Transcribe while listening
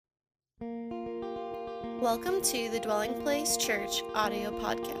Welcome to the Dwelling Place Church audio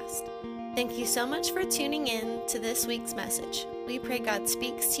podcast. Thank you so much for tuning in to this week's message. We pray God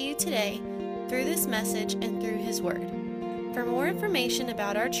speaks to you today through this message and through His Word. For more information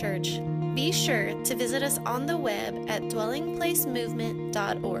about our church, be sure to visit us on the web at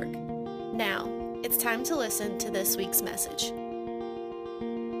dwellingplacemovement.org. Now, it's time to listen to this week's message.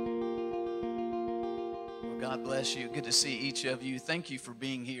 God bless you. Good to see each of you. Thank you for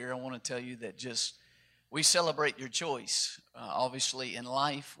being here. I want to tell you that we celebrate your choice. Obviously, in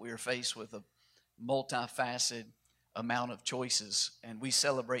life, we are faced with a multifaceted amount of choices, and we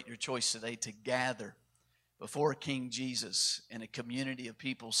celebrate your choice today to gather before King Jesus in a community of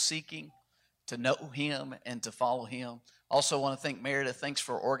people seeking to know Him and to follow Him. Also want to thank Meredith. Thanks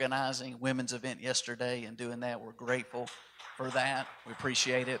for organizing women's event yesterday and doing that. We're grateful for that. We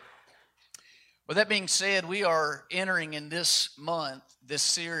appreciate it. With that being said, we are entering in this month, this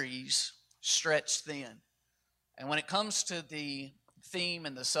series, Stretched Thin. And when it comes to the theme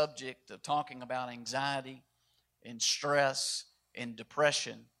and the subject of talking about anxiety and stress and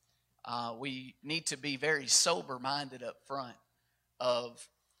depression, we need to be very sober-minded up front of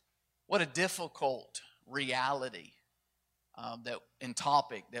what a difficult reality and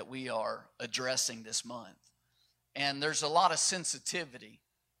topic that we are addressing this month. And there's a lot of sensitivity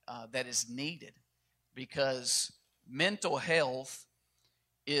that is needed, because mental health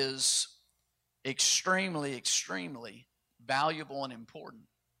is extremely, extremely valuable and important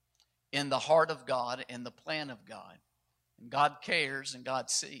in the heart of God and the plan of God. And God cares and God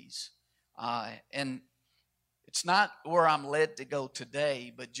sees. And it's not where I'm led to go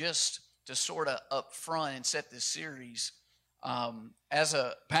today, but just to sort of up front and set this series, as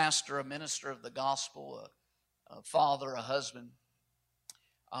a pastor, a minister of the gospel, a father, a husband,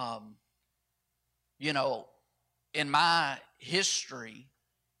 in my history,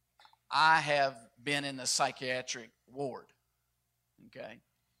 I have been in the psychiatric ward, okay?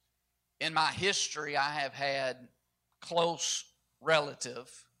 In my history, I have had close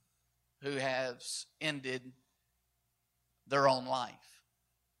relative who has ended their own life.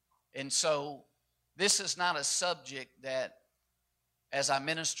 And so this is not a subject that, as I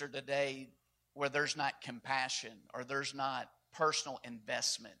minister today, where there's not compassion or there's not personal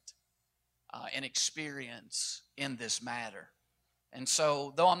investment and experience in this matter. And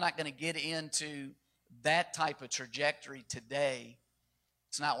so, though I'm not going to get into that type of trajectory today,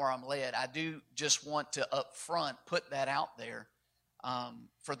 it's not where I'm led. I do just want to up front put that out there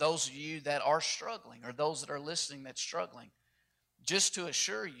for those of you that are struggling, or those that are listening that's struggling, just to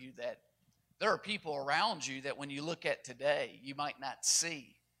assure you that there are people around you that when you look at today, you might not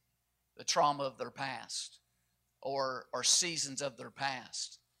see the trauma of their past or seasons of their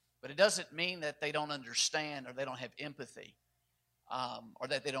past. But it doesn't mean that they don't understand or they don't have empathy or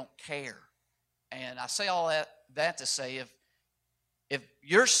that they don't care. And I say all that to say, if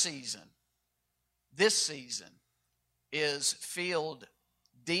your season, this season, is filled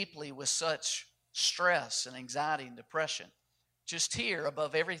deeply with such stress and anxiety and depression, just hear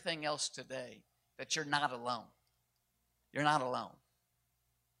above everything else today that you're not alone. You're not alone.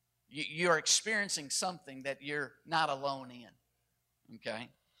 You're experiencing something that you're not alone in, okay?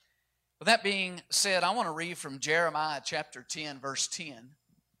 With that being said, I want to read from Jeremiah chapter 10, verse 10.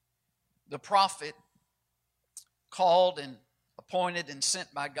 The prophet, called and appointed and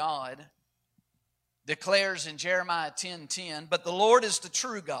sent by God, declares in Jeremiah 10:10, "But the Lord is the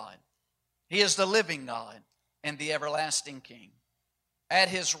true God. He is the living God and the everlasting King. At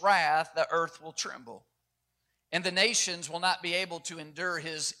His wrath the earth will tremble, and the nations will not be able to endure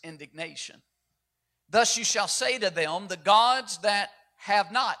His indignation. Thus you shall say to them, the gods that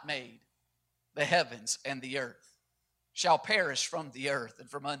have not made the heavens and the earth shall perish from the earth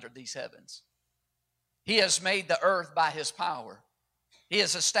and from under these heavens. He has made the earth by His power. He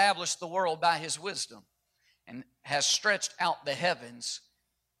has established the world by His wisdom, and has stretched out the heavens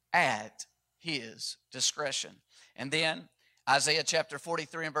at His discretion." And then Isaiah chapter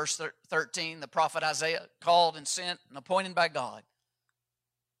 43 and verse 13, the prophet Isaiah, called and sent and appointed by God,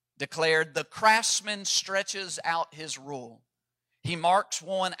 declared, "The craftsman stretches out his rule. He marks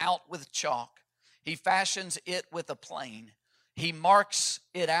one out with chalk. He fashions it with a plane. He marks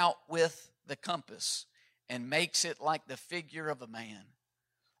it out with the compass and makes it like the figure of a man,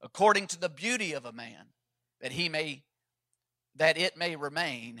 according to the beauty of a man, that it may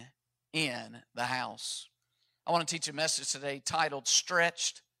remain in the house." I want to teach a message today titled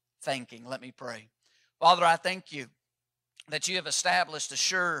Stretched Thinking. Let me pray. Father, I thank You that You have established a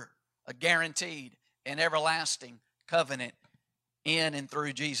sure, a guaranteed, and everlasting covenant in and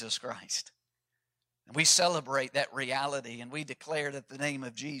through Jesus Christ. And we celebrate that reality, and we declare that the name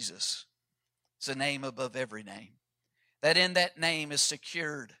of Jesus It's a name above every name. That in that name is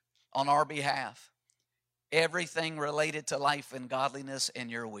secured on our behalf everything related to life and godliness and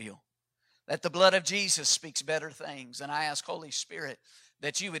your will. That the blood of Jesus speaks better things. And I ask, Holy Spirit,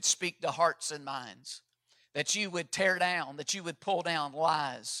 that you would speak to hearts and minds, that you would tear down, that you would pull down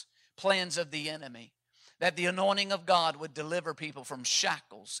lies, plans of the enemy, that the anointing of God would deliver people from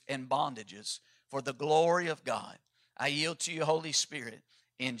shackles and bondages for the glory of God. I yield to you, Holy Spirit,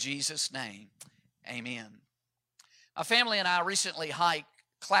 in Jesus' name. Amen. My family and I recently hiked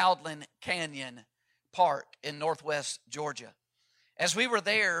Cloudland Canyon Park in northwest Georgia. As we were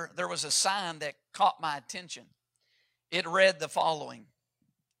there was a sign that caught my attention. It read the following: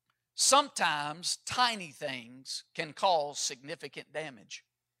 sometimes tiny things can cause significant damage.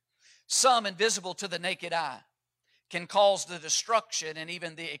 Some, invisible to the naked eye, can cause the destruction and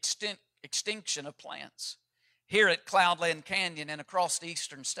even the extinction of plants. Here at Cloudland Canyon and across the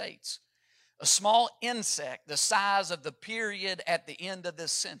eastern states, a small insect the size of the period at the end of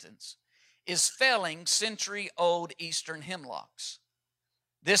this sentence is felling century-old eastern hemlocks.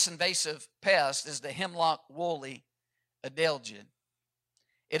 This invasive pest is the hemlock woolly adelgid.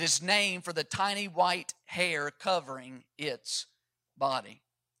 It is named for the tiny white hair covering its body.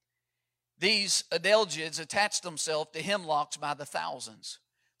 These adelgids attach themselves to hemlocks by the thousands,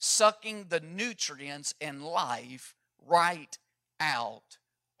 sucking the nutrients and life right out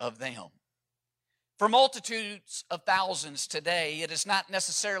of them. For multitudes of thousands today, it is not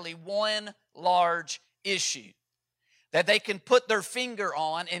necessarily one large issue that they can put their finger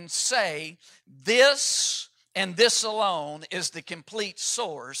on and say, this and this alone is the complete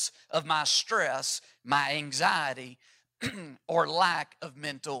source of my stress, my anxiety, or lack of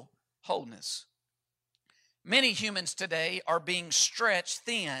mental wholeness. Many humans today are being stretched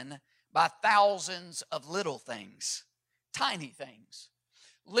thin by thousands of little things, tiny things,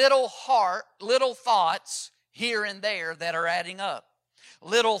 little thoughts here and there that are adding up.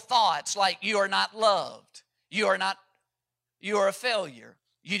 Little thoughts like you are not loved, you are a failure,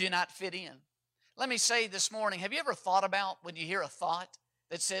 you do not fit in. Let me say this morning, have you ever thought about when you hear a thought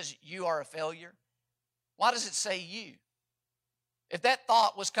that says you are a failure? Why does it say you? If that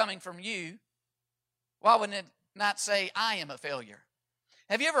thought was coming from you, why wouldn't it not say I am a failure?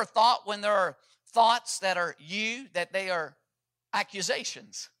 Have you ever thought when there are thoughts that are you, that they are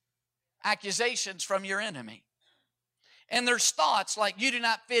accusations from your enemy? And there's thoughts like you do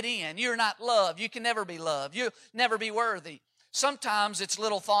not fit in, you're not loved, you can never be loved, you'll never be worthy. Sometimes it's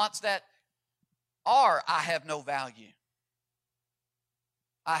little thoughts that are, I have no value,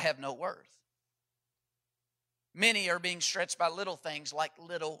 I have no worth. Many are being stretched by little things like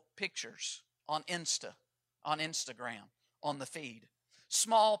little pictures on Instagram, on the feed.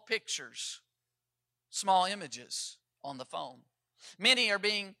 Small pictures, small images on the phone. Many are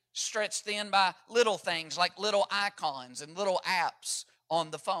being stretched thin by little things like little icons and little apps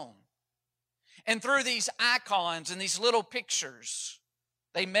on the phone. And through these icons and these little pictures,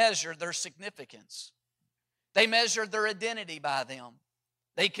 they measure their significance. They measure their identity by them.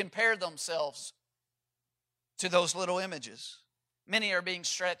 They compare themselves to those little images. Many are being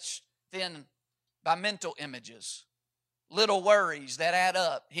stretched thin by mental images, little worries that add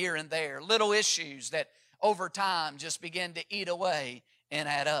up here and there, little issues that over time just begin to eat away and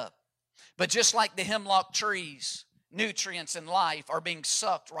add up. But just like the hemlock trees, nutrients and life are being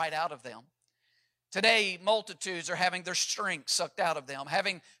sucked right out of them. Today, multitudes are having their strength sucked out of them,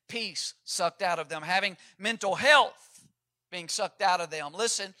 having peace sucked out of them, having mental health being sucked out of them.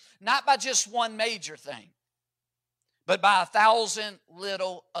 Listen, not by just one major thing, but by 1,000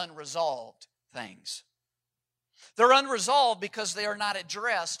 little unresolved things. They're unresolved because they are not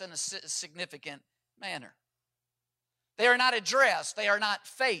addressed in a significant manner. They are not addressed, they are not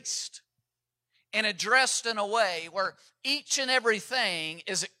faced and addressed in a way where each and everything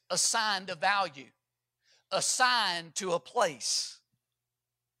is assigned a value, assigned to a place.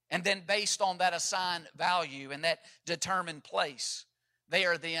 And then based on that assigned value and that determined place, they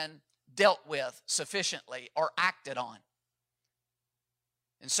are then dealt with sufficiently or acted on.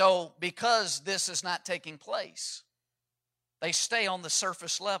 And so because this is not taking place, they stay on the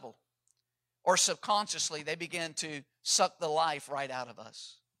surface level, or subconsciously they begin to suck the life right out of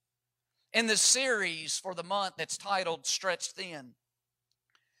us. In this series for the month that's titled Stretched Thin,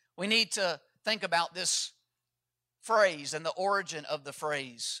 we need to think about this phrase and the origin of the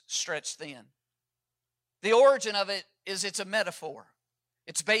phrase stretched thin. The origin of it is it's a metaphor.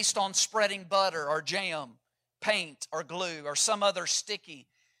 It's based on spreading butter or jam, paint or glue, or some other sticky,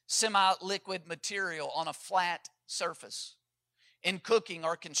 semi-liquid material on a flat surface in cooking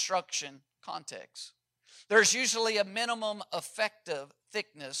or construction context. There's usually a minimum effective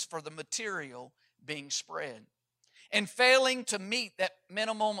thickness for the material being spread. And failing to meet that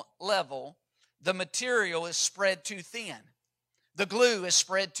minimum level, the material is spread too thin. The glue is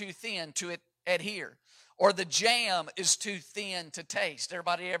spread too thin to adhere. Or the jam is too thin to taste.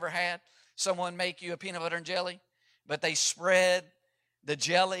 Everybody ever had someone make you a peanut butter and jelly, but they spread the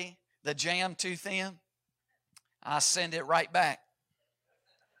jelly, the jam too thin? I send it right back.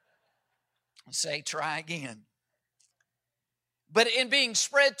 Say, try again. But in being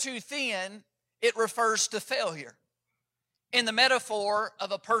spread too thin, it refers to failure. In the metaphor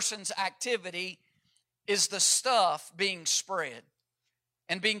of a person's activity is the stuff being spread.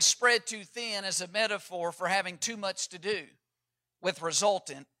 And being spread too thin is a metaphor for having too much to do with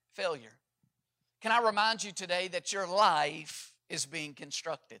resultant failure. Can I remind you today that your life is being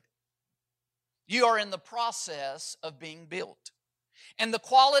constructed? You are in the process of being built. And the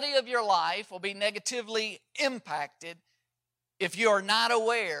quality of your life will be negatively impacted if you are not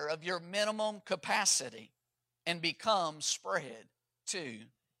aware of your minimum capacity and become spread too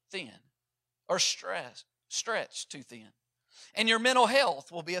thin or stretched too thin. And your mental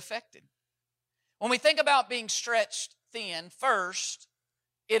health will be affected. When we think about being stretched thin, first,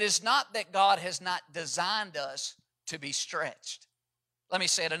 it is not that God has not designed us to be stretched. Let me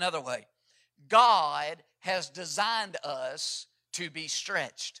say it another way. God has designed us to be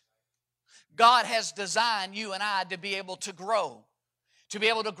stretched. God has designed you and I to be able to grow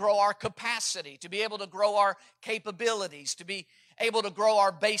our capacity, to be able to grow our capabilities, to be able to grow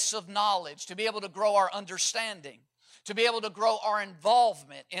our base of knowledge, to be able to grow our understanding, to be able to grow our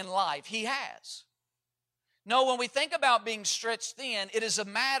involvement in life. He has. No, when we think about being stretched thin, it is a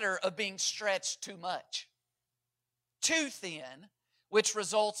matter of being stretched too much. Too thin, which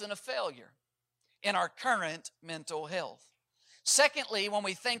results in a failure in our current mental health. Secondly, when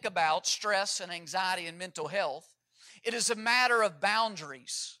we think about stress and anxiety and mental health, it is a matter of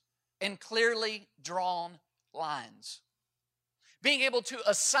boundaries and clearly drawn lines. Being able to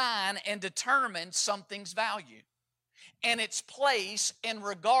assign and determine something's value and its place in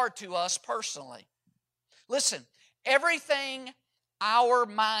regard to us personally. Listen, everything our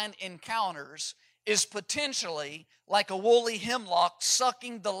mind encounters is potentially like a woolly hemlock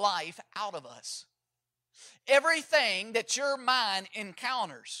sucking the life out of us. Everything that your mind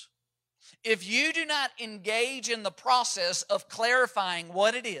encounters, if you do not engage in the process of clarifying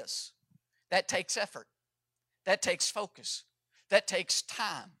what it is, that takes effort, that takes focus, that takes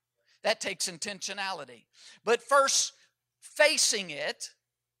time, that takes intentionality. But first, facing it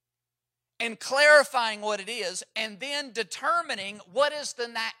and clarifying what it is, and then determining what is the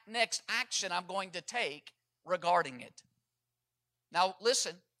next action I'm going to take regarding it. Now,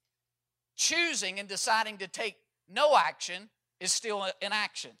 listen. Choosing and deciding to take no action is still an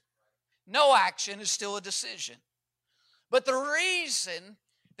action. No action is still a decision. But the reason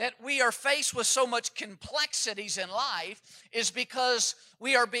that we are faced with so much complexities in life is because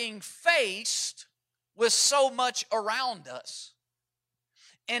we are being faced with so much around us.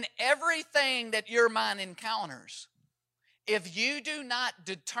 And everything that your mind encounters, if you do not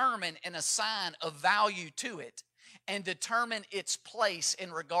determine and assign a value to it, and determine its place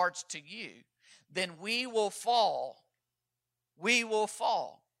in regards to you, then we will fall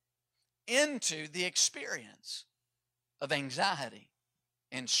into the experience of anxiety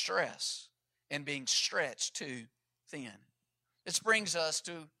and stress and being stretched too thin. This brings us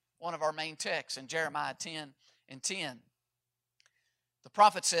to one of our main texts in Jeremiah 10:10. The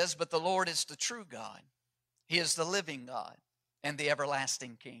prophet says, "But the Lord is the true God. He is the living God and the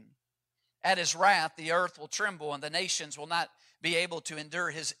everlasting King. At his wrath, the earth will tremble, and the nations will not be able to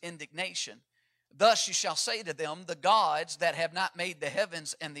endure his indignation. Thus you shall say to them, the gods that have not made the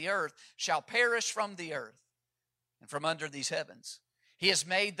heavens and the earth shall perish from the earth and from under these heavens. He has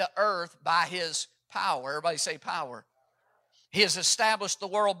made the earth by his power." Everybody say power. "He has established the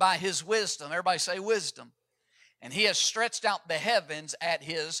world by his wisdom." Everybody say wisdom. "And he has stretched out the heavens at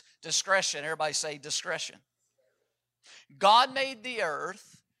his discretion." Everybody say discretion. God made the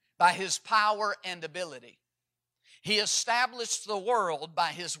earth by his power and ability. He established the world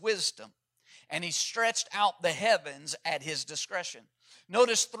by his wisdom, and he stretched out the heavens at his discretion.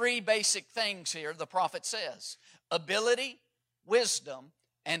 Notice three basic things here the prophet says: ability, wisdom,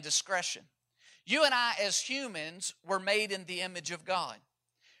 and discretion. You and I as humans were made in the image of God.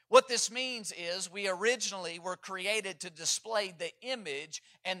 What this means is we originally were created to display the image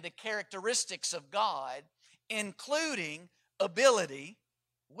and the characteristics of God, including ability,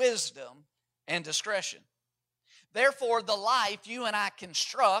 wisdom, and discretion. Therefore, the life you and I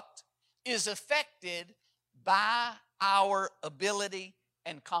construct is affected by our ability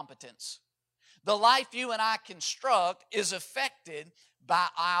and competence. The life you and I construct is affected by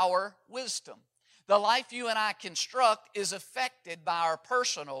our wisdom. The life you and I construct is affected by our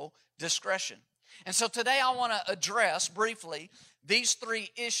personal discretion. And so today I want to address briefly these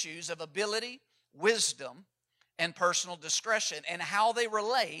three issues of ability, wisdom, and personal discretion, and how they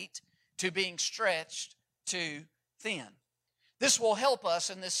relate to being stretched too thin. This will help us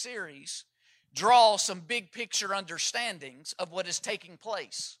in this series draw some big picture understandings of what is taking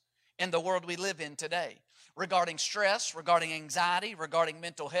place in the world we live in today regarding stress, regarding anxiety, regarding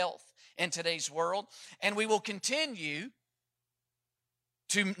mental health in today's world. And we will continue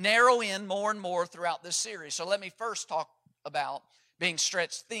to narrow in more and more throughout this series. So let me first talk about being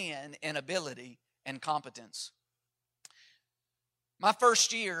stretched thin in ability and competence. My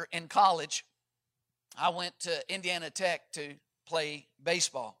first year in college, I went to Indiana Tech to play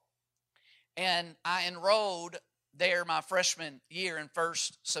baseball. And I enrolled there my freshman year in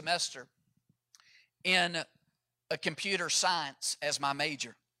first semester in a computer science as my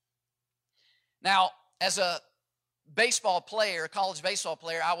major. Now, as a baseball player, college baseball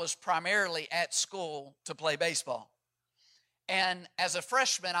player, I was primarily at school to play baseball. And as a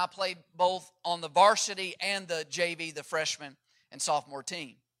freshman, I played both on the varsity and the JV, the freshman and sophomore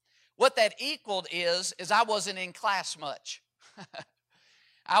team. What that equaled is I wasn't in class much.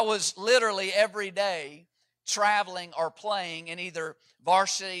 I was literally every day traveling or playing in either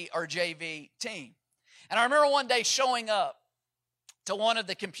varsity or JV team. And I remember one day showing up to one of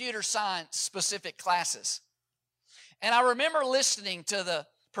the computer science specific classes. And I remember listening to the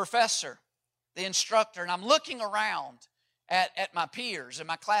professor, the instructor, and I'm looking around at my peers and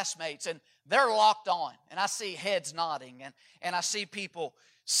my classmates, and they're locked on. And I see heads nodding, and I see people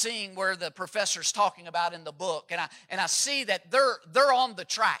seeing where the professor's talking about in the book. And I see that they're on the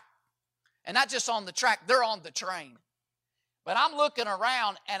track. And not just on the track, they're on the train. But I'm looking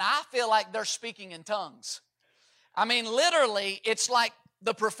around, and I feel like they're speaking in tongues. I mean, literally, it's like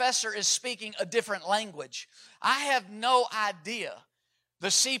the professor is speaking a different language. I have no idea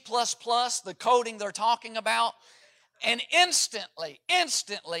the C++, the coding they're talking about. And instantly,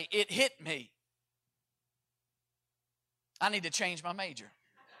 it hit me. I need to change my major.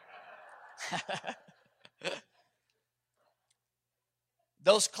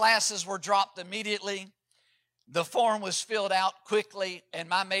 Those classes were dropped immediately. The form was filled out quickly, and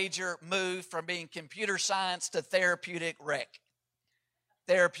my major moved from being computer science to therapeutic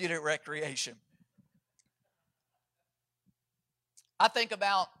recreation. I think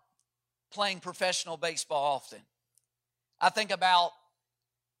about playing professional baseball often. I think about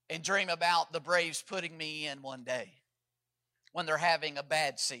and dream about the Braves putting me in one day when they're having a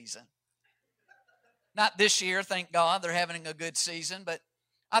bad season. Not this year, thank God, they're having a good season, but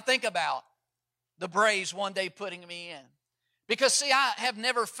I think about the Braves one day putting me in. Because, see, I have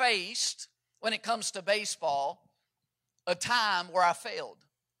never faced, when it comes to baseball, a time where I failed,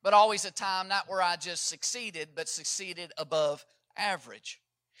 but always a time not where I just succeeded, but succeeded above average.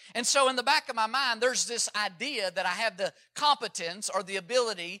 And so in the back of my mind, there's this idea that I have the competence or the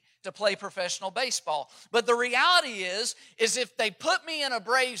ability to play professional baseball. But the reality is if they put me in a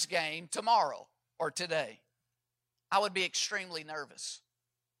Braves game tomorrow or today, I would be extremely nervous.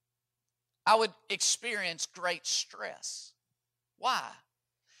 I would experience great stress. Why?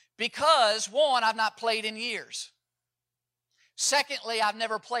 Because, one, I've not played in years. Secondly, I've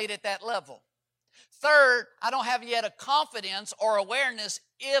never played at that level. Third, I don't have yet a confidence or awareness,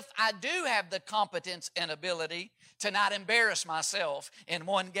 if I do have the competence and ability, to not embarrass myself in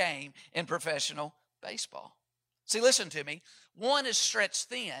one game in professional baseball. See, listen to me. One is stretched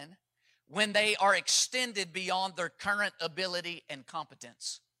thin when they are extended beyond their current ability and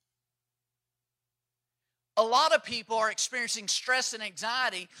competence. A lot of people are experiencing stress and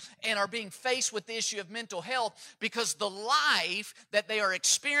anxiety and are being faced with the issue of mental health because the life that they are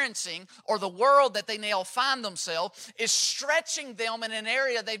experiencing or the world that they now find themselves is stretching them in an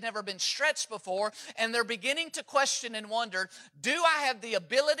area they've never been stretched before, and they're beginning to question and wonder, do I have the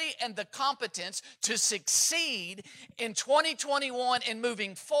ability and the competence to succeed in 2021 and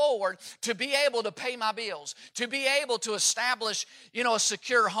moving forward, to be able to pay my bills, to be able to establish, a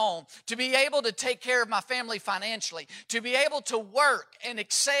secure home, to be able to take care of my family financially, to be able to work and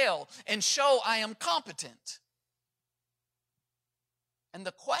excel and show I am competent. And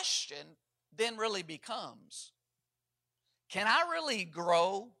the question then really becomes, can I really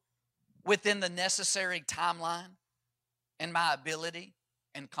grow within the necessary timeline and my ability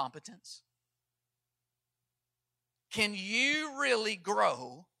and competence? Can you really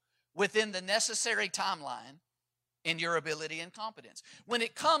grow within the necessary timeline in your ability and competence? When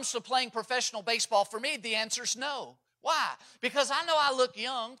it comes to playing professional baseball, for me, the answer is no. Why? Because I know I look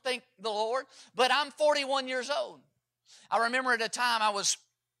young, thank the Lord, but I'm 41 years old. I remember at a time I was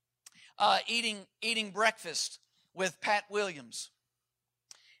eating breakfast with Pat Williams.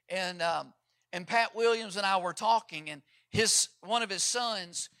 And Pat Williams and I were talking, and one of his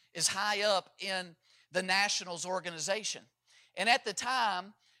sons is high up in the Nationals organization. And at the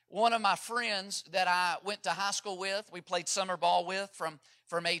time, one of my friends that I went to high school with, we played summer ball with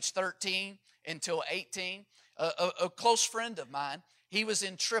from age 13 until 18, a close friend of mine, he was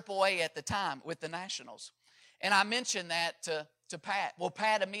in AAA at the time with the Nationals. And I mentioned that to Pat. Well,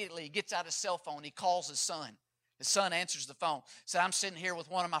 Pat immediately gets out his cell phone. He calls his son. His son answers the phone. Said, I'm sitting here with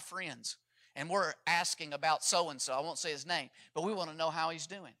one of my friends, and we're asking about so-and-so. I won't say his name, but we want to know how he's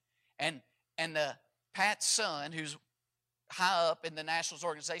doing. And Pat's son, who's high up in the Nationals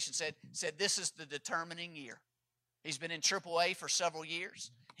organization, said this is the determining year. He's been in AAA for several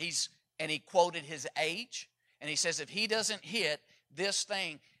years. And he quoted his age. And he says if he doesn't hit this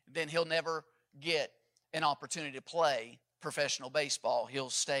thing, then he'll never get an opportunity to play professional baseball. He'll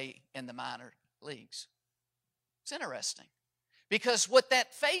stay in the minor leagues. It's interesting. Because what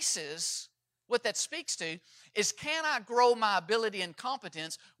that speaks to is, can I grow my ability and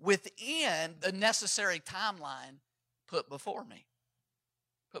competence within the necessary timeline put before me?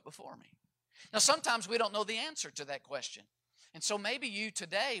 Put before me. Now, sometimes we don't know the answer to that question. And so maybe you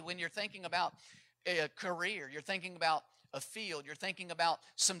today, when you're thinking about a career, you're thinking about a field, you're thinking about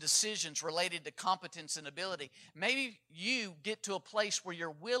some decisions related to competence and ability, maybe you get to a place where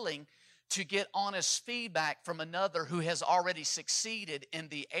you're willing to get honest feedback from another who has already succeeded in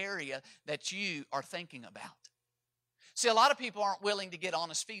the area that you are thinking about. See, a lot of people aren't willing to get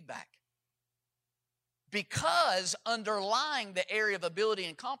honest feedback because underlying the area of ability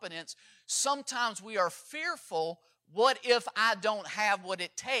and competence, sometimes we are fearful, what if I don't have what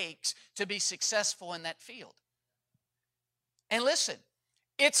it takes to be successful in that field? And listen,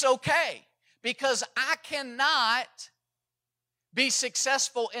 it's okay, because I cannot be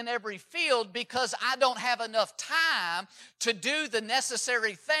successful in every field because I don't have enough time to do the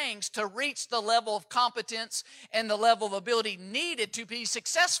necessary things to reach the level of competence and the level of ability needed to be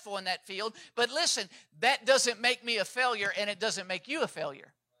successful in that field. But listen, that doesn't make me a failure, and it doesn't make you a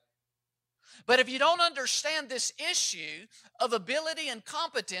failure. But if you don't understand this issue of ability and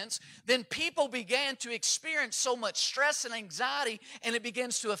competence, then people began to experience so much stress and anxiety, and it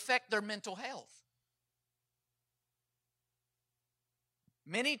begins to affect their mental health.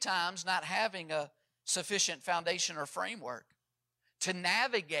 Many times not having a sufficient foundation or framework to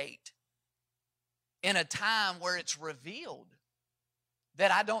navigate in a time where it's revealed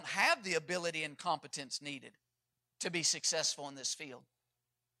that I don't have the ability and competence needed to be successful in this field.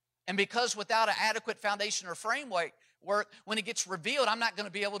 And because without an adequate foundation or framework, when it gets revealed, I'm not going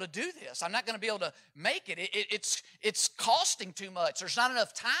to be able to do this. I'm not going to be able to make it. It's costing too much. There's not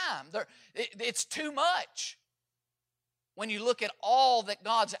enough time. It's too much. When you look at all that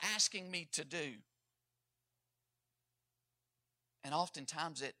God's asking me to do. And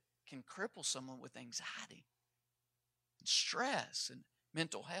oftentimes it can cripple someone with anxiety, and stress, and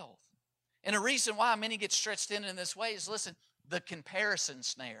mental health. And a reason why many get stretched in this way is, listen, the comparison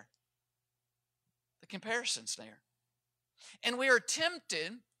snare. The comparison snare. And we are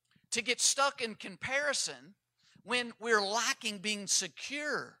tempted to get stuck in comparison when we're lacking being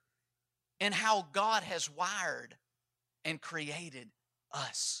secure in how God has wired and created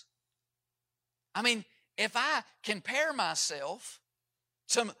us. I mean, if I compare myself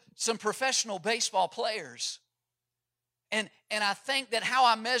to some professional baseball players, and I think that how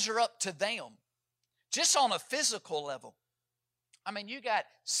I measure up to them, just on a physical level, I mean, you got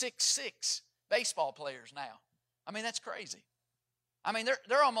 6'6" baseball players now. I mean, that's crazy. I mean,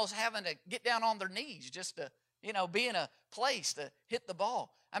 they're almost having to get down on their knees just to, be in a place to hit the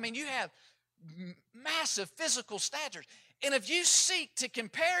ball. I mean, you have massive physical statures. And if you seek to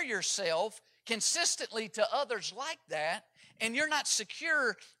compare yourself consistently to others like that, and you're not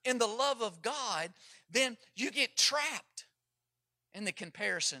secure in the love of God, then you get trapped in the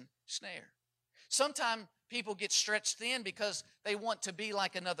comparison snare. Sometimes people get stretched thin because they want to be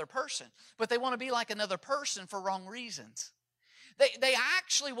like another person, but they want to be like another person for wrong reasons. They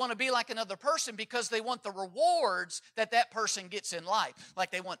actually want to be like another person because they want the rewards that person gets in life,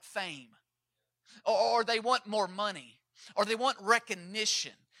 like they want fame, or they want more money, or they want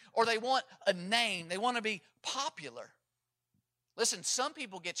recognition, or they want a name. They want to be popular. Listen, some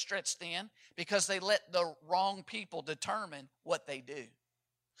people get stretched thin because they let the wrong people determine what they do.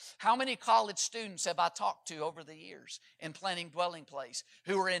 How many college students have I talked to over the years in planning dwelling place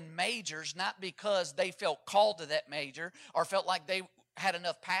who are in majors not because they felt called to that major or felt like they had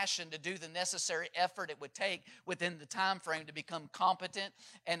enough passion to do the necessary effort it would take within the time frame to become competent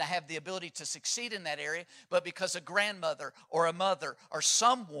and to have the ability to succeed in that area, but because a grandmother or a mother or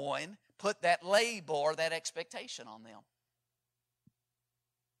someone put that label or that expectation on them.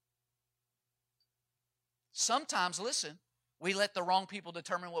 Sometimes, listen, we let the wrong people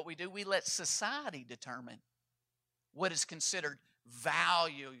determine what we do. We let society determine what is considered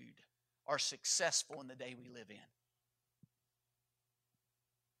valued or successful in the day we live in.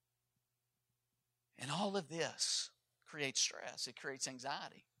 And all of this creates stress. It creates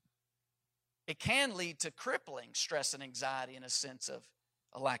anxiety. It can lead to crippling stress and anxiety in a sense of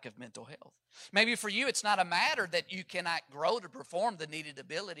a lack of mental health. Maybe for you, it's not a matter that you cannot grow to perform the needed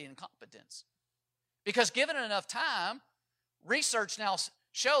ability and competence. Because given enough time, research now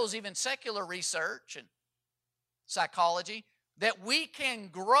shows, even secular research and psychology, that we can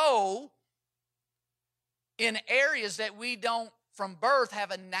grow in areas that we don't, from birth, have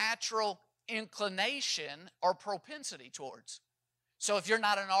a natural inclination or propensity towards. So if you're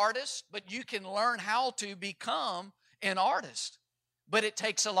not an artist, but you can learn how to become an artist. But it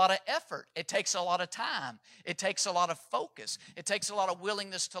takes a lot of effort. It takes a lot of time. It takes a lot of focus. It takes a lot of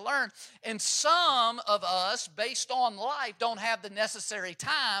willingness to learn. And some of us, based on life, don't have the necessary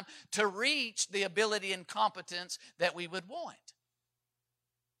time to reach the ability and competence that we would want.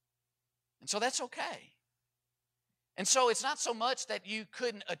 And so that's okay. And so it's not so much that you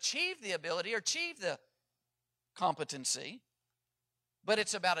couldn't achieve the ability or achieve the competency, but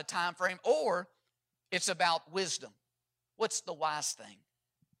it's about a time frame, or it's about wisdom. What's the wise thing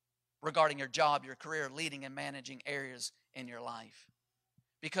regarding your job, your career, leading and managing areas in your life?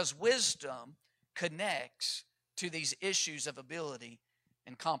 Because wisdom connects to these issues of ability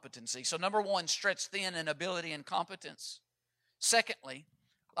and competency. So number one, stretch thin in ability and competence. Secondly,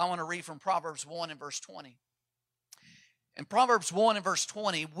 I want to read from Proverbs 1 and verse 20. In Proverbs 1 and verse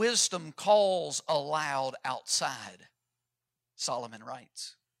 20, wisdom calls aloud outside, Solomon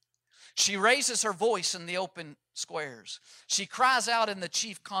writes. She raises her voice in the open squares. She cries out in the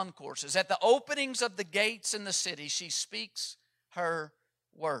chief concourses. At the openings of the gates in the city, she speaks her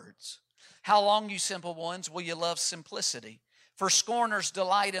words. How long, you simple ones, will you love simplicity? For scorners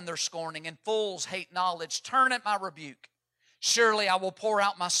delight in their scorning, and fools hate knowledge. Turn at my rebuke. Surely I will pour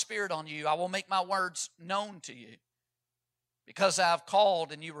out my spirit on you. I will make my words known to you. Because I have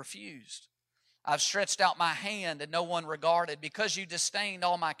called and you refused. I've stretched out my hand and no one regarded. Because you disdained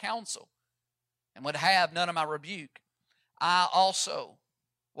all my counsel and would have none of my rebuke, I also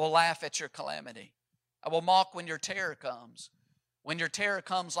will laugh at your calamity. I will mock when your terror comes. When your terror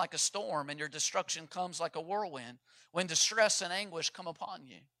comes like a storm and your destruction comes like a whirlwind. When distress and anguish come upon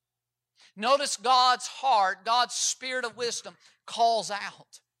you. Notice God's heart, God's spirit of wisdom calls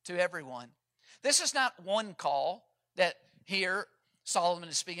out to everyone. This is not one call that here Solomon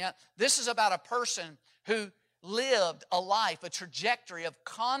is speaking out. This is about a person who lived a life, a trajectory of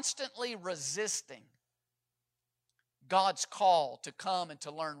constantly resisting God's call to come and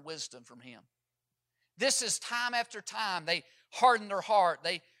to learn wisdom from Him. This is time after time. They harden their heart.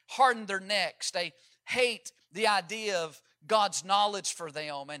 They harden their necks. They hate the idea of God's knowledge for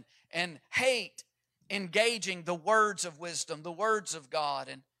them and hate engaging the words of wisdom, the words of God.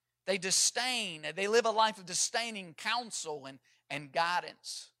 And they live a life of disdaining counsel and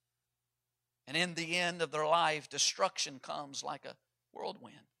guidance. And in the end of their life, destruction comes like a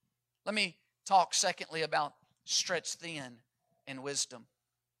whirlwind. Let me talk secondly about stretch thin in wisdom.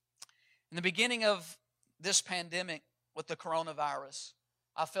 In the beginning of this pandemic with the coronavirus,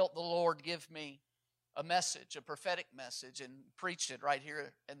 I felt the Lord give me a message, a prophetic message, and preached it right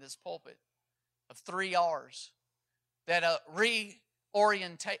here in this pulpit of 3 R's. That a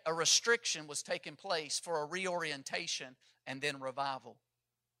restriction was taking place for a reorientation and then revival.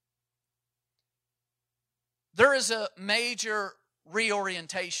 There is a major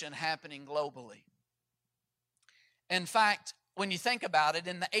reorientation happening globally. In fact, when you think about it,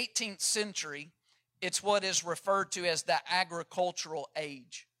 in the 18th century, it's what is referred to as the agricultural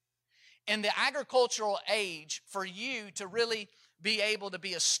age. In the agricultural age, for you to really be able to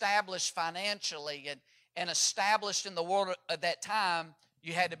be established financially and established in the world at that time,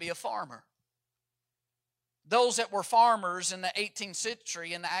 you had to be a farmer. Those that were farmers in the 18th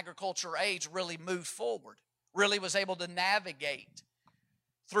century, in the agricultural age, really moved forward, really was able to navigate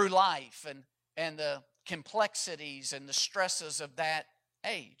through life and the complexities and the stresses of that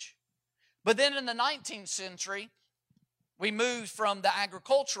age. But then in the 19th century, we moved from the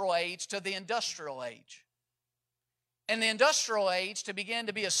agricultural age to the industrial age. And the industrial age, to begin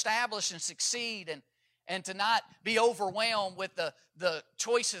to be established and succeed and to not be overwhelmed with the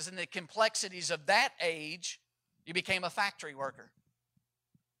choices and the complexities of that age, you became a factory worker.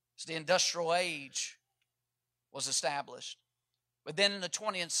 as the industrial age was established. But then in the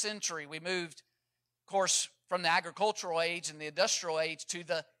 20th century, we moved, of course, from the agricultural age and the industrial age to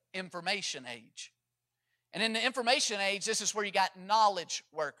the information age. And in the information age, this is where you got knowledge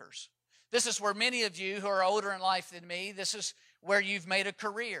workers. This is where many of you who are older in life than me, this is where you've made a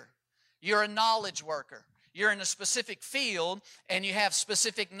career. You're a knowledge worker. You're in a specific field and you have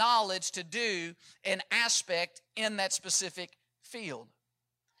specific knowledge to do an aspect in that specific field.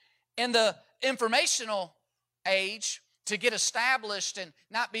 In the informational age, to get established and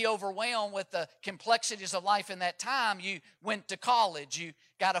not be overwhelmed with the complexities of life in that time, you went to college. You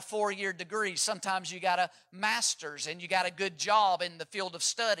got a 4-year degree. Sometimes you got a master's and you got a good job in the field of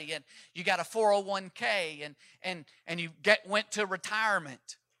study and you got a 401k and you went to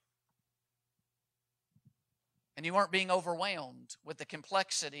retirement. And you weren't being overwhelmed with the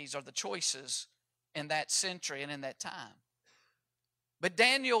complexities or the choices in that century and in that time. But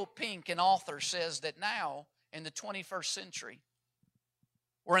Daniel Pink, an author, says that now, in the 21st century,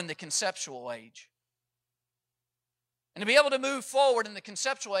 we're in the conceptual age. And to be able to move forward in the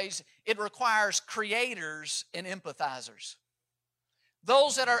conceptual age, it requires creators and empathizers.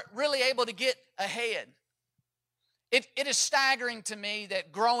 Those that are really able to get ahead. It is staggering to me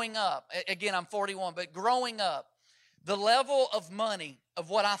that growing up, again, I'm 41, but growing up, the level of money of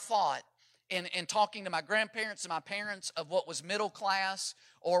what I thought in talking to my grandparents and my parents of what was middle class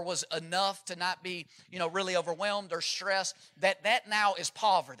or was enough to not be, really overwhelmed or stressed, that now is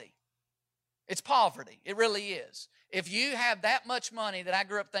poverty. It's poverty. It really is. If you have that much money that I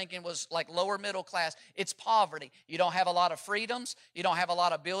grew up thinking was like lower middle class, it's poverty. You don't have a lot of freedoms. You don't have a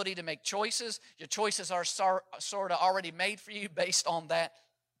lot of ability to make choices. Your choices are sort of already made for you based on that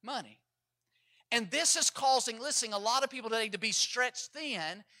money. And this is causing, a lot of people today to be stretched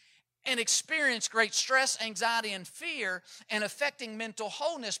thin and experience great stress, anxiety, and fear, and affecting mental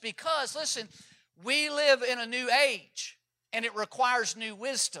wholeness because, we live in a new age, and it requires new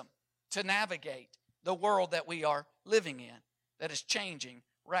wisdom to navigate the world that we are living in that is changing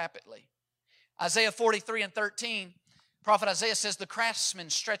rapidly. Isaiah 43:13, prophet Isaiah says, the craftsman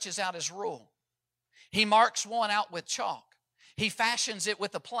stretches out his rule. He marks one out with chalk. He fashions it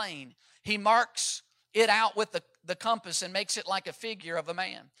with a plane. He marks it out with the compass and makes it like a figure of a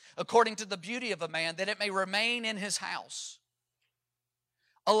man, according to the beauty of a man, that it may remain in his house.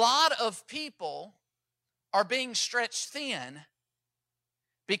 A lot of people are being stretched thin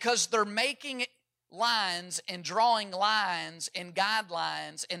because they're making lines and drawing lines and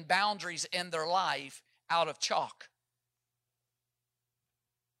guidelines and boundaries in their life out of chalk.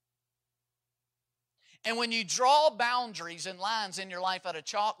 And when you draw boundaries and lines in your life out of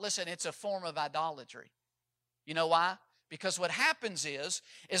chalk, it's a form of idolatry. You know why? Because what happens is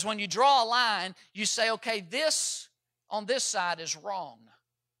when you draw a line, you say, okay, this on this side is wrong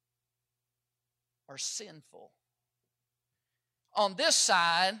or sinful. On this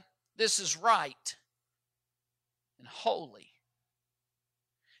side, this is right and holy.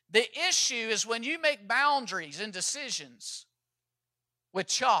 The issue is when you make boundaries and decisions with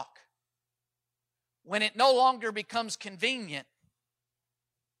chalk, when it no longer becomes convenient,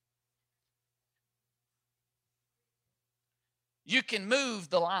 you can move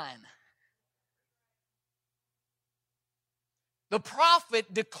the line. The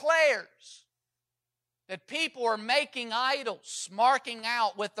prophet declares that people are making idols, marking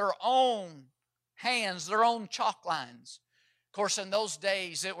out with their own hands, their own chalk lines. Of course, in those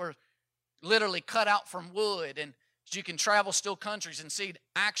days, it were literally cut out from wood, and you can travel still countries and see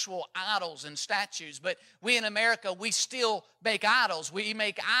actual idols and statues. But we in America, we still make idols. We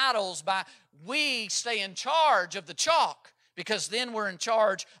make idols we stay in charge of the chalk, because then we're in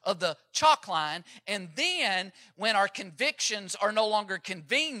charge of the chalk line. And then when our convictions are no longer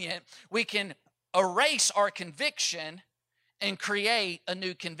convenient, we can erase our conviction and create a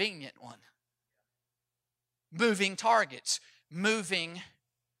new convenient one. Moving targets, moving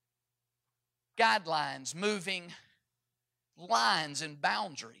guidelines, moving lines and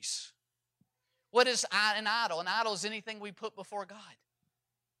boundaries. What is an idol? An idol is anything we put before God.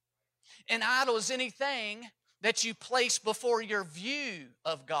 An idol is anything that you place before your view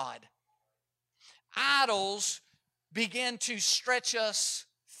of God. Idols begin to stretch us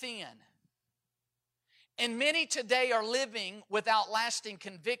thin. And many today are living without lasting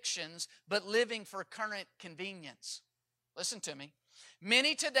convictions, but living for current convenience. Listen to me.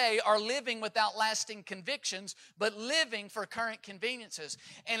 Many today are living without lasting convictions, but living for current conveniences.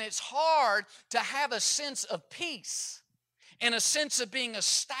 And it's hard to have a sense of peace and a sense of being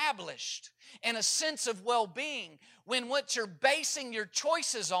established and a sense of well-being when what you're basing your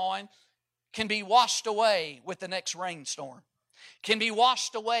choices on can be washed away with the next rainstorm. can be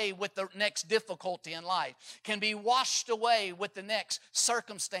washed away with the next difficulty in life, can be washed away with the next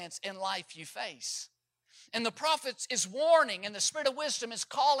circumstance in life you face. And the prophet is warning, and the Spirit of wisdom is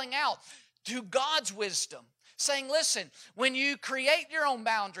calling out to God's wisdom, saying, listen, when you create your own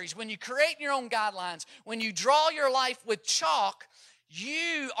boundaries, when you create your own guidelines, when you draw your life with chalk,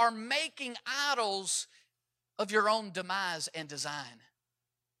 you are making idols of your own demise and design.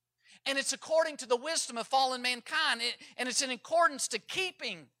 And it's according to the wisdom of fallen mankind, and it's in accordance to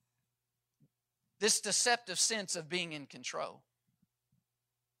keeping this deceptive sense of being in control.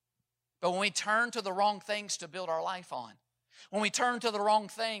 But when we turn to the wrong things to build our life on, when we turn to the wrong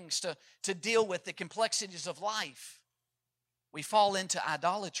things to deal with the complexities of life, we fall into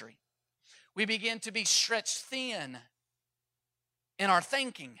idolatry. We begin to be stretched thin in our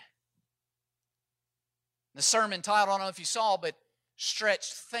thinking. The sermon title, I don't know if you saw, but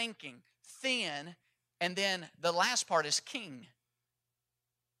stretched thinking, thin, and then the last part is king.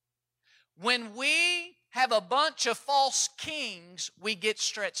 When we have a bunch of false kings, we get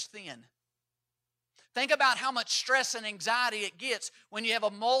stretched thin. Think about how much stress and anxiety it gets when you have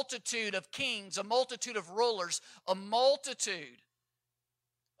a multitude of kings, a multitude of rulers, a multitude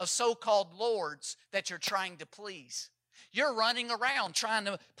of so-called lords that you're trying to please. You're running around trying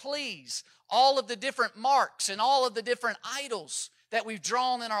to please all of the different marks and all of the different idols that we've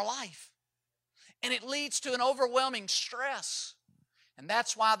drawn in our life. And it leads to an overwhelming stress. And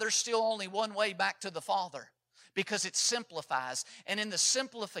that's why there's still only one way back to the Father, because it simplifies. And in the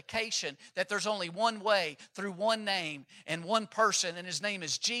simplification that there's only one way through one name and one person, and his name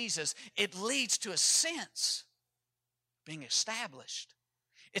is Jesus, it leads to a sense of being established.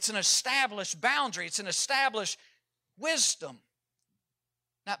 It's an established boundary. It's an established wisdom.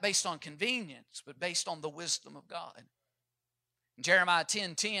 Not based on convenience, but based on the wisdom of God. Jeremiah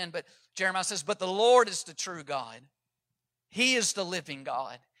 10:10, but Jeremiah says, but the Lord is the true God. He is the living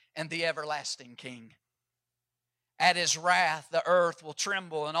God and the everlasting King. At his wrath, the earth will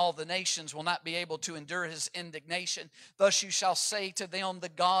tremble, and all the nations will not be able to endure his indignation. Thus you shall say to them, the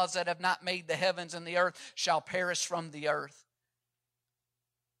gods that have not made the heavens and the earth shall perish from the earth.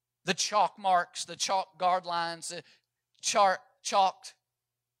 The chalk marks, the chalk guard lines, the chalked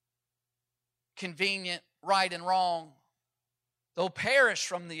convenient right and wrong, they'll perish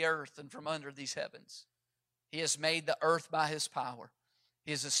from the earth and from under these heavens. He has made the earth by his power.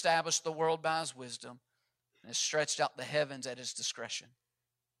 He has established the world by his wisdom and has stretched out the heavens at his discretion.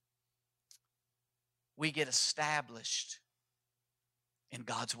 We get established in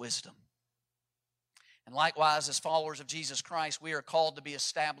God's wisdom. And likewise, as followers of Jesus Christ, we are called to be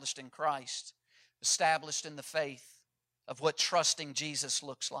established in Christ, established in the faith of what trusting Jesus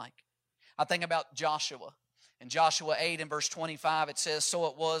looks like. I think about Joshua. In Joshua 8 and verse 25, it says, so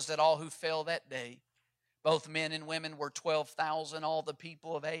it was that all who fell that day, both men and women, were 12,000, all the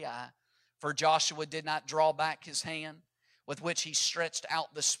people of Ai. For Joshua did not draw back his hand, with which he stretched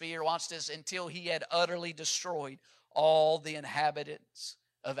out the spear, watch this, until he had utterly destroyed all the inhabitants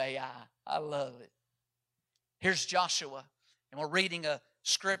of Ai. I love it. Here's Joshua, and we're reading a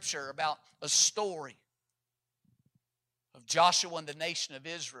scripture about a story of Joshua and the nation of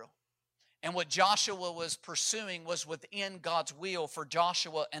Israel. And what Joshua was pursuing was within God's will for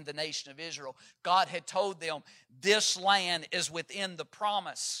Joshua and the nation of Israel. God had told them, this land is within the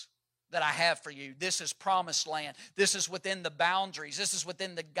promise that I have for you. This is promised land. This is within the boundaries. This is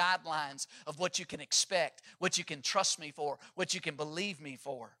within the guidelines of what you can expect, what you can trust me for, what you can believe me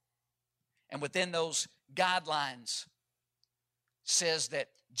for. And within those guidelines says that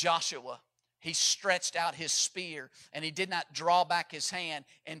Joshua, he stretched out his spear and he did not draw back his hand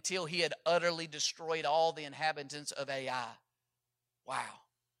until he had utterly destroyed all the inhabitants of Ai. Wow.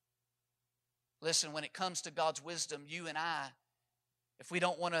 Listen, when it comes to God's wisdom, you and I, if we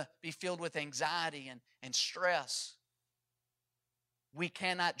don't want to be filled with anxiety and stress, we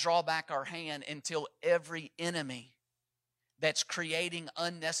cannot draw back our hand until every enemy that's creating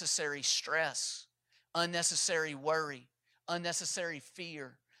unnecessary stress, unnecessary worry, unnecessary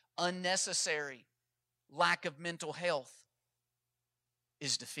fear, unnecessary lack of mental health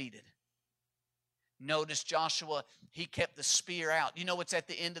is defeated. Notice Joshua, he kept the spear out. You know what's at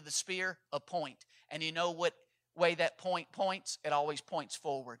the end of the spear? A point. And you know what way that point points? It always points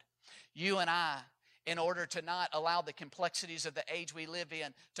forward. You and I, in order to not allow the complexities of the age we live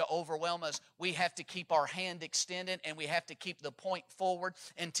in to overwhelm us, we have to keep our hand extended and we have to keep the point forward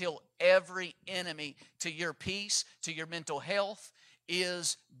until every enemy to your peace, to your mental health,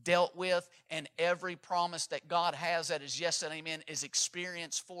 is dealt with, and every promise that God has that is yes and amen is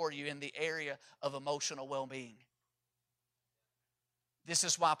experienced for you in the area of emotional well-being. This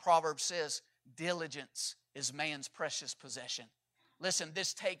is why Proverbs says, diligence is man's precious possession. Listen,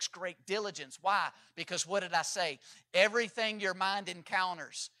 this takes great diligence. Why? Because what did I say? Everything your mind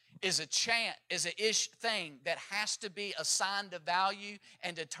encounters is a thing that has to be assigned a value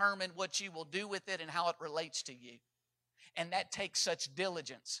and determine what you will do with it and how it relates to you. And that takes such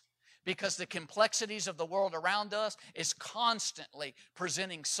diligence because the complexities of the world around us is constantly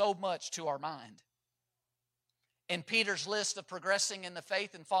presenting so much to our mind. In Peter's list of progressing in the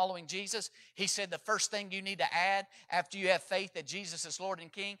faith and following Jesus, he said the first thing you need to add after you have faith that Jesus is Lord and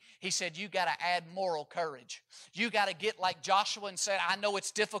King, he said you got to add moral courage. You got to get like Joshua and say, I know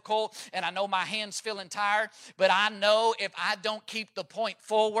it's difficult and I know my hand's feeling tired, but I know if I don't keep the point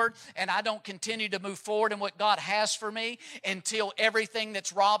forward and I don't continue to move forward in what God has for me until everything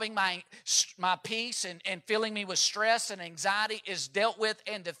that's robbing my peace and filling me with stress and anxiety is dealt with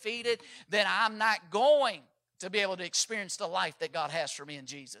and defeated, then I'm not going to be able to experience the life that God has for me in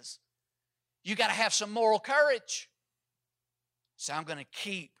Jesus. You got to have some moral courage. So I'm going to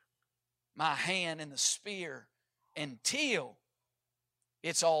keep my hand in the spear until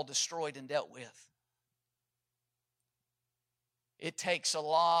it's all destroyed and dealt with. It takes a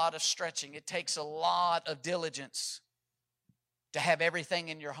lot of stretching. It takes a lot of diligence to have everything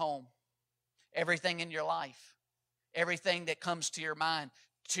in your home, everything in your life, everything that comes to your mind,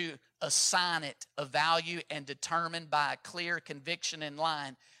 to assign it a value and determine by a clear conviction in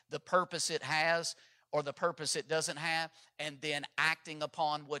line the purpose it has or the purpose it doesn't have, and then acting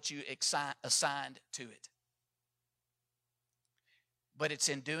upon what you assigned to it. But it's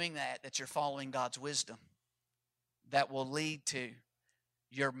in doing that you're following God's wisdom that will lead to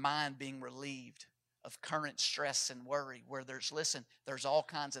your mind being relieved of current stress and worry, where there's all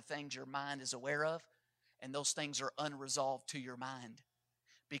kinds of things your mind is aware of, and those things are unresolved to your mind,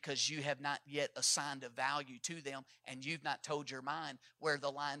 because you have not yet assigned a value to them, and you've not told your mind where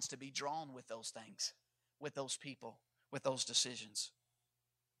the line's to be drawn with those things, with those people, with those decisions.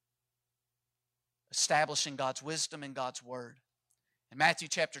 Establishing God's wisdom and God's word. In Matthew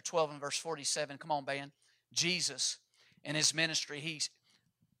chapter 12 and verse 47, come on, band. Jesus, in his ministry, he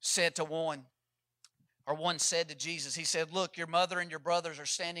said to one said to Jesus, he said, look, your mother and your brothers are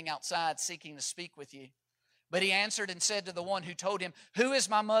standing outside seeking to speak with you. But he answered and said to the one who told him, who is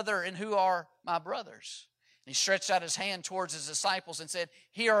my mother and who are my brothers? And he stretched out his hand towards his disciples and said,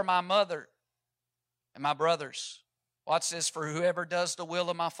 here are my mother and my brothers. Watch this, for whoever does the will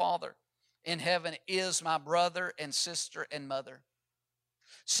of my Father in heaven is my brother and sister and mother.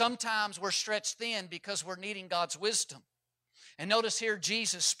 Sometimes we're stretched thin because we're needing God's wisdom. And notice here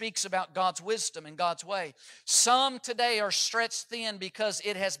Jesus speaks about God's wisdom and God's way. Some today are stretched thin because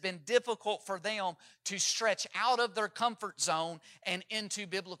it has been difficult for them to stretch out of their comfort zone and into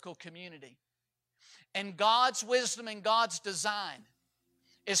biblical community. And God's wisdom and God's design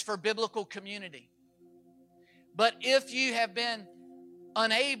is for biblical community. But if you have been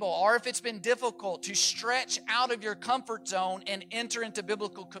unable, or if it's been difficult to stretch out of your comfort zone and enter into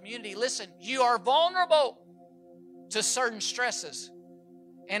biblical community, listen, you are vulnerable to certain stresses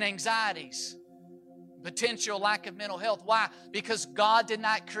and anxieties, potential lack of mental health. Why? Because God did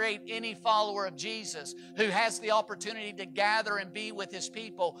not create any follower of Jesus who has the opportunity to gather and be with his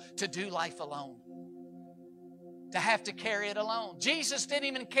people to do life alone, to have to carry it alone. Jesus didn't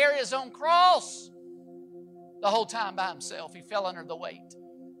even carry his own cross the whole time by himself. He fell under the weight,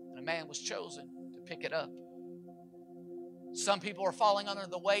 and a man was chosen to pick it up. Some people are falling under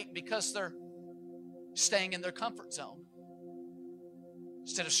the weight because they're staying in their comfort zone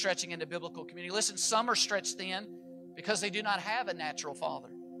instead of stretching into biblical community. Listen, some are stretched thin because they do not have a natural father,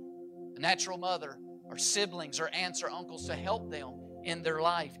 a natural mother, or siblings or aunts or uncles to help them in their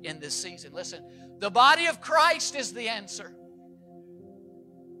life in this season. Listen, the body of Christ is the answer.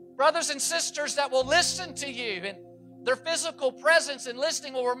 Brothers and sisters that will listen to you, and their physical presence and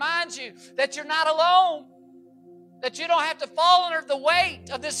listening will remind you that you're not alone, that you don't have to fall under the weight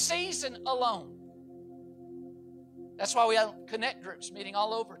of this season alone. That's why we have connect groups meeting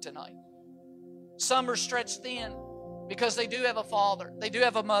all over tonight. Some are stretched thin because they do have a father, they do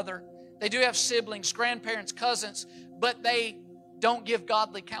have a mother, they do have siblings, grandparents, cousins, but they don't give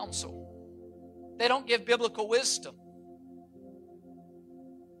godly counsel. They don't give biblical wisdom.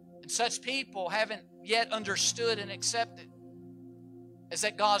 And such people haven't yet understood and accepted is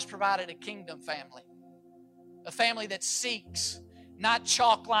that God's provided a kingdom family. A family that seeks, not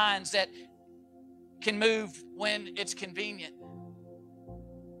chalk lines that can move when it's convenient.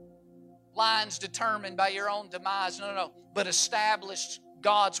 Lines determined by your own demise. No. But established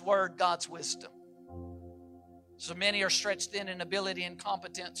God's word, God's wisdom. So many are stretched thin in ability and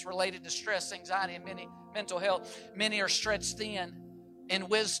competence related to stress, anxiety, and mental health. Many are stretched thin in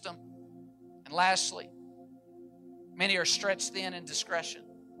wisdom. And lastly, Many are stretched thin in discretion.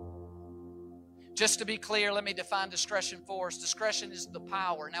 Just to be clear, let me define discretion for us. Discretion is the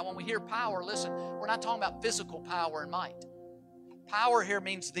power. Now, when we hear power, listen, we're not talking about physical power and might. Power here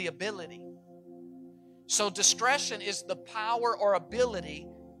means the ability. So discretion is the power or ability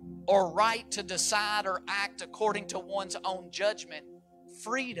or right to decide or act according to one's own judgment,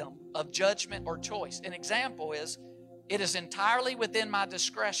 freedom of judgment or choice. An example is, it is entirely within my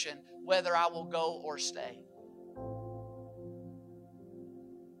discretion whether I will go or stay.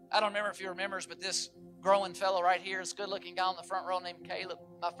 I don't remember if he remembers, but this growing fellow right here, this good-looking guy on the front row named Caleb,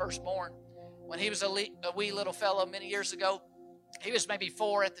 my firstborn, when he was a wee little fellow many years ago, he was maybe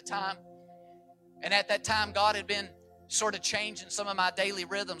 4 at the time. And at that time, God had been sort of changing some of my daily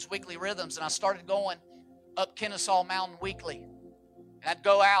rhythms, weekly rhythms, and I started going up Kennesaw Mountain weekly. And I'd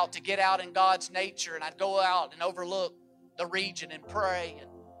go out to get out in God's nature, and I'd go out and overlook the region and pray. And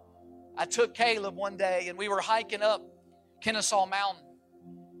I took Caleb one day, and we were hiking up Kennesaw Mountain.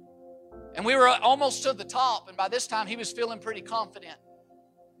 And we were almost to the top, and by this time he was feeling pretty confident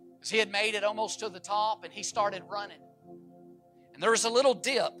because he had made it almost to the top, and he started running. And there was a little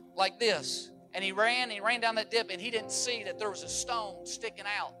dip like this, and he ran down that dip, and he didn't see that there was a stone sticking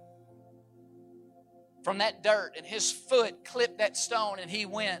out from that dirt, and his foot clipped that stone, and he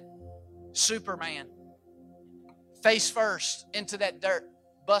went Superman, face first into that dirt,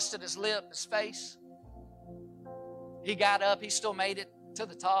 busted his lip, his face. He got up, he still made it to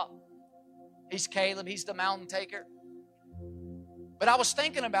the top. He's Caleb. He's the mountain taker. But I was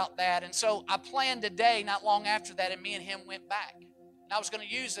thinking about that, and so I planned a day not long after that, and me and him went back. And I was going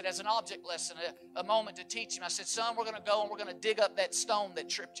to use it as an object lesson, a moment to teach him. I said, son, we're going to go and we're going to dig up that stone that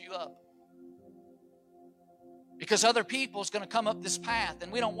tripped you up. Because other people's going to come up this path, and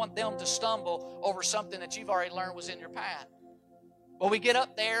we don't want them to stumble over something that you've already learned was in your path. Well, we get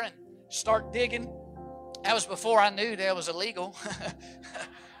up there and start digging. That was before I knew that was illegal.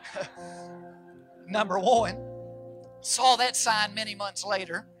 Number one, saw that sign many months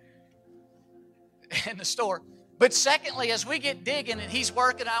later in the store. But secondly, as we get digging and he's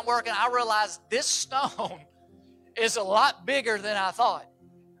working, I'm working, I realized this stone is a lot bigger than I thought.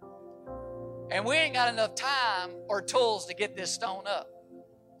 And we ain't got enough time or tools to get this stone up.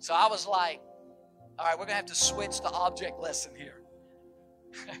 So I was like, all right, we're going to have to switch the object lesson here.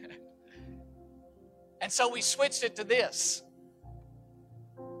 And so we switched it to this.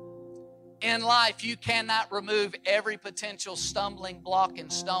 In life, you cannot remove every potential stumbling block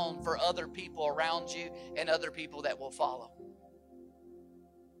and stone for other people around you and other people that will follow.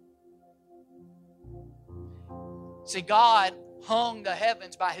 See, God hung the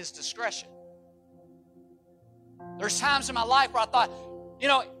heavens by His discretion. There's times in my life where I thought,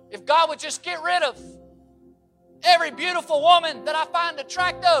 if God would just get rid of every beautiful woman that I find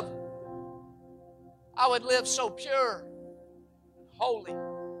attractive, I would live so pure, holy.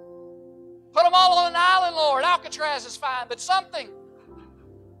 Put them all on an island, Lord. Alcatraz is fine, but something.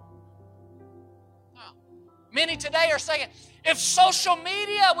 Many today are saying, if social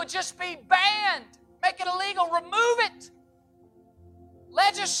media would just be banned, make it illegal, remove it.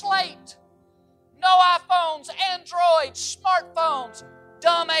 Legislate. No iPhones, Androids, smartphones.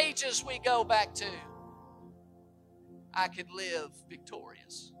 Dumb ages we go back to. I could live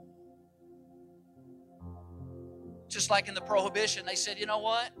victorious. Just like in the Prohibition, they said, you know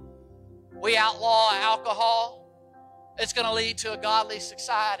what? We outlaw alcohol. It's going to lead to a godly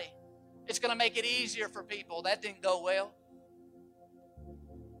society. It's going to make it easier for people. That didn't go well.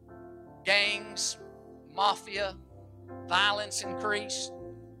 Gangs, mafia, violence increased.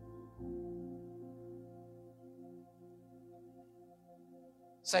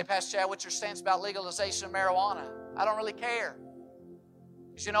 Say, Pastor Chad, what's your stance about legalization of marijuana? I don't really care.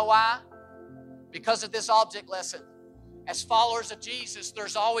 Because you know why? Because of this object lesson. As followers of Jesus,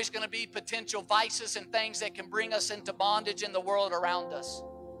 there's always going to be potential vices and things that can bring us into bondage in the world around us.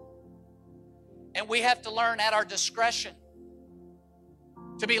 And we have to learn at our discretion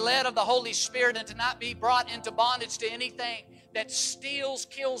to be led of the Holy Spirit and to not be brought into bondage to anything that steals,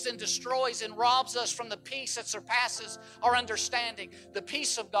 kills, and destroys and robs us from the peace that surpasses our understanding. The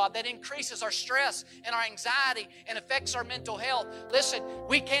peace of God that increases our stress and our anxiety and affects our mental health. Listen,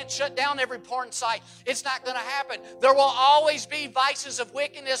 we can't shut down every porn site. It's not going to happen. There will always be vices of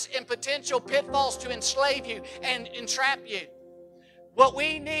wickedness and potential pitfalls to enslave you and entrap you. What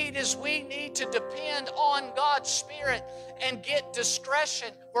we need is we need to depend on God's Spirit and get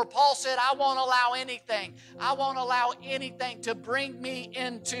discretion. Where Paul said, I won't allow anything. I won't allow anything to bring me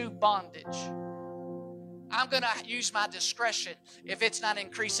into bondage. I'm going to use my discretion. If it's not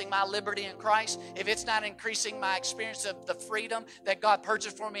increasing my liberty in Christ, if it's not increasing my experience of the freedom that God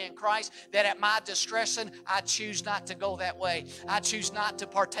purchased for me in Christ, that at my discretion, I choose not to go that way. I choose not to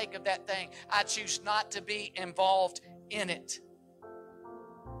partake of that thing. I choose not to be involved in it.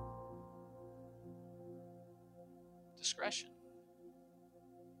 Discretion.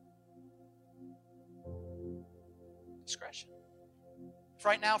 Discretion.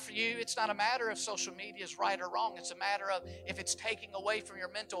 Right now for you, it's not a matter of social media is right or wrong. It's a matter of if it's taking away from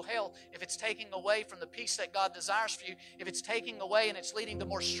your mental health, if it's taking away from the peace that God desires for you, if it's taking away and it's leading to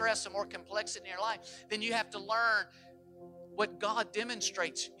more stress and more complexity in your life, then you have to learn what God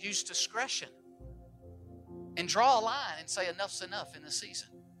demonstrates. Use discretion and draw a line and say enough's enough in this season.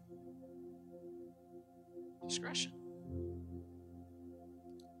 Discretion.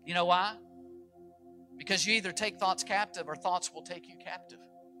 You know why? Because you either take thoughts captive or thoughts will take you captive.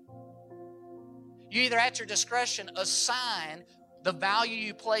 You either at your discretion assign the value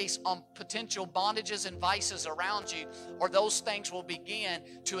you place on potential bondages and vices around you, or those things will begin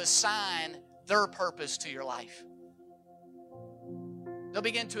to assign their purpose to your life. They'll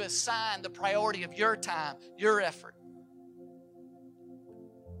begin to assign the priority of your time, your effort.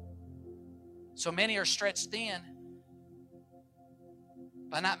 So many are stretched thin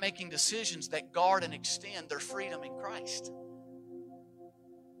by not making decisions that guard and extend their freedom in Christ.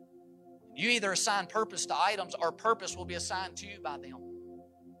 You either assign purpose to items or purpose will be assigned to you by them.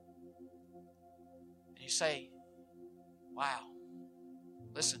 And you say, wow,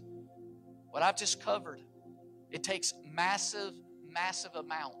 listen, what I've just covered, it takes massive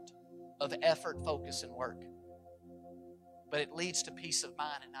amount of effort, focus, and work. But it leads to peace of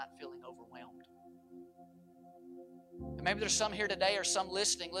mind and not feeling overwhelmed. And maybe there's some here today or some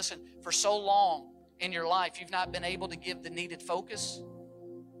listening. Listen, for so long in your life, you've not been able to give the needed focus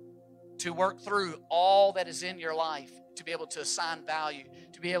to work through all that is in your life, to be able to assign value,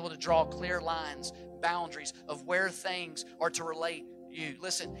 to be able to draw clear lines, boundaries of where things are to relate you.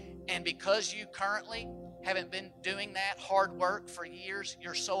 Listen, and because you currently haven't been doing that hard work for years,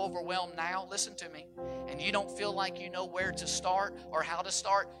 you're so overwhelmed now, listen to me, and you don't feel like you know where to start or how to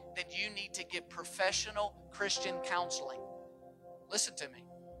start, then you need to get professional Christian counseling. Listen to me.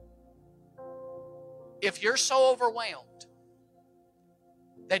 If you're so overwhelmed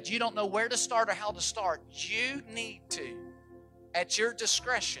that you don't know where to start or how to start, you need to, at your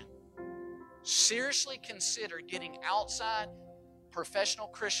discretion, seriously consider getting outside professional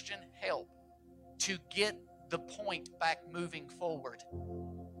Christian help to get the point back moving forward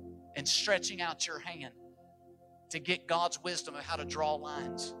and stretching out your hand to get God's wisdom of how to draw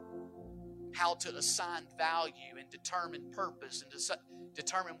lines, how to assign value and determine purpose and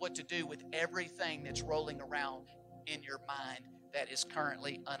determine what to do with everything that's rolling around in your mind that is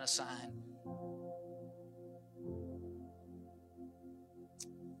currently unassigned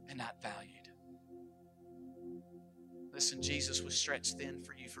and not valued. Listen, Jesus was stretched thin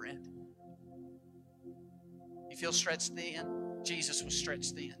for you, friend. You feel stretched thin? Jesus was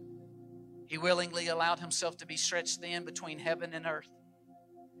stretched thin. He willingly allowed himself to be stretched thin between heaven and earth.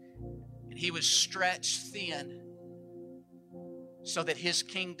 And he was stretched thin so that his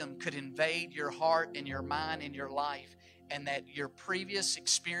kingdom could invade your heart and your mind and your life, and that your previous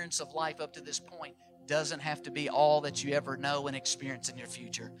experience of life up to this point doesn't have to be all that you ever know and experience in your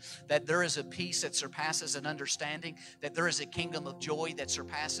future. That there is a peace that surpasses an understanding, that there is a kingdom of joy that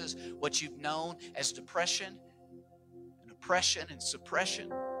surpasses what you've known as depression and oppression and suppression.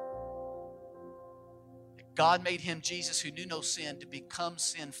 That God made him, Jesus, who knew no sin, to become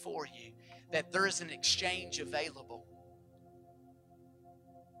sin for you. That there is an exchange available.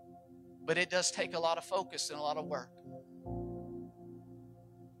 But it does take a lot of focus and a lot of work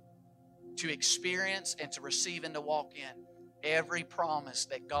to experience and to receive and to walk in every promise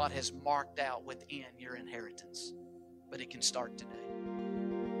that God has marked out within your inheritance. But it can start today.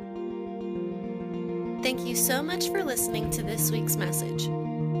 Thank you so much for listening to this week's message.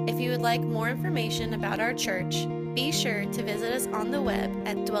 If you would like more information about our church, be sure to visit us on the web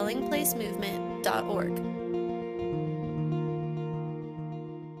at dwellingplacemovement.org.